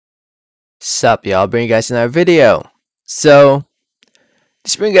Sup, y'all? Bring you guys another video. So,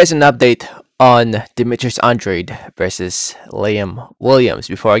 just bring you guys an update on Demetrius Andrade versus Liam Williams.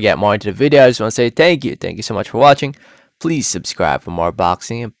 Before I get more into the video, I just want to say thank you. Thank you so much for watching. Please subscribe for more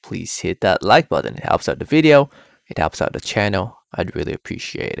boxing and please hit that like button. It helps out the video. It helps out the channel. I'd really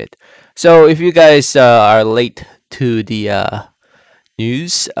appreciate it. So, if you guys are late to the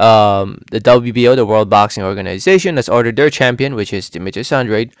news, the WBO, the World Boxing Organization, has ordered their champion, which is Demetrius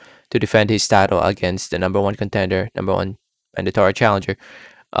Andrade, to defend his title against the number one contender, number one mandatory challenger,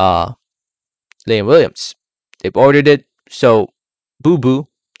 uh, Liam Williams. They've ordered it, so Boo Boo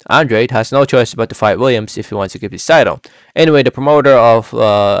Andrade has no choice but to fight Williams if he wants to keep his title. Anyway, the promoter of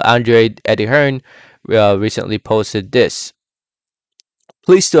Andrade, Eddie Hearn, recently posted this.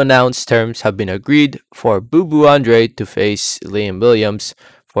 Pleased to announce terms have been agreed for Boo Boo Andrade to face Liam Williams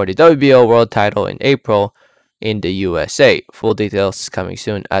for the WBO World title in April in the USA. Full details coming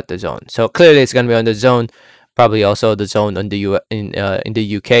soon at the Zone. So clearly it's gonna be on the Zone, probably also the Zone on the in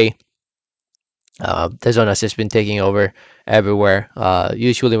the UK. The Zone has just been taking over everywhere.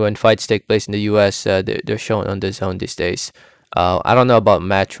 Usually when fights take place in the US, they're shown on the Zone these days. I don't know about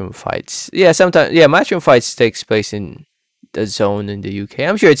matchroom fights. Yeah, sometimes matchroom fights takes place in the Zone in the UK.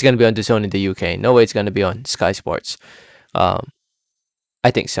 I'm sure it's gonna be on the Zone in the UK. No way it's gonna be on Sky Sports. I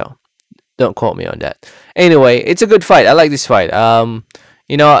think so. Don't quote me on that. Anyway, it's a good fight. I like this fight.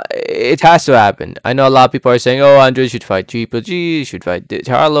 It has to happen. I know a lot of people are saying, "Oh, Andre should fight Triple G, should fight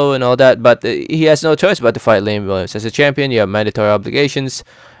Charlo, and all that," but he has no choice but to fight Liam Williams. As a champion, you have mandatory obligations,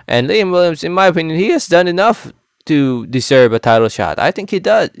 and Liam Williams, in my opinion, he has done enough to deserve a title shot. I think he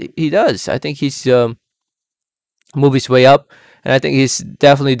does. He does. I think he's moved his way up, and I think he's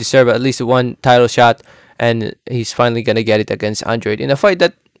definitely deserved at least one title shot, and he's finally gonna get it against Andrade in a fight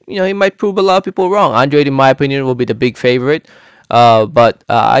that he might prove a lot of people wrong. Andrade, in my opinion, will be the big favorite, but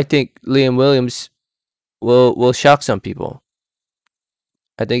I think Liam Williams will shock some people.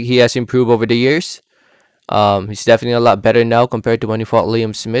 I think he has improved over the years. He's definitely a lot better now compared to when he fought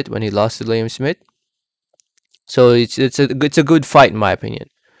Liam Smith, when he lost to Liam Smith. So it's a good fight in my opinion.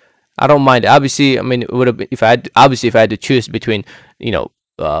 I don't mind it. Obviously, I mean, it would have been if I had to choose between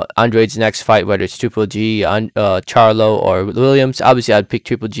Andrade's next fight, whether it's Triple G, Charlo, or Williams. Obviously, I'd pick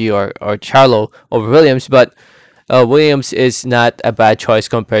Triple G or Charlo over Williams, but Williams is not a bad choice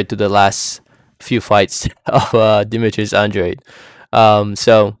compared to the last few fights of Demetrius Andrade.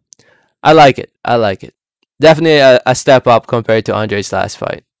 So I like it. I like it. Definitely a step up compared to Andrade's last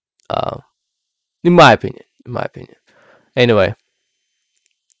fight. In my opinion. In my opinion. Anyway,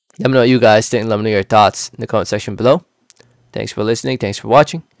 let me know what you guys think. Let me know your thoughts in the comment section below. Thanks for listening. Thanks for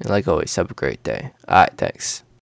watching. And like always, have a great day. Alright, thanks.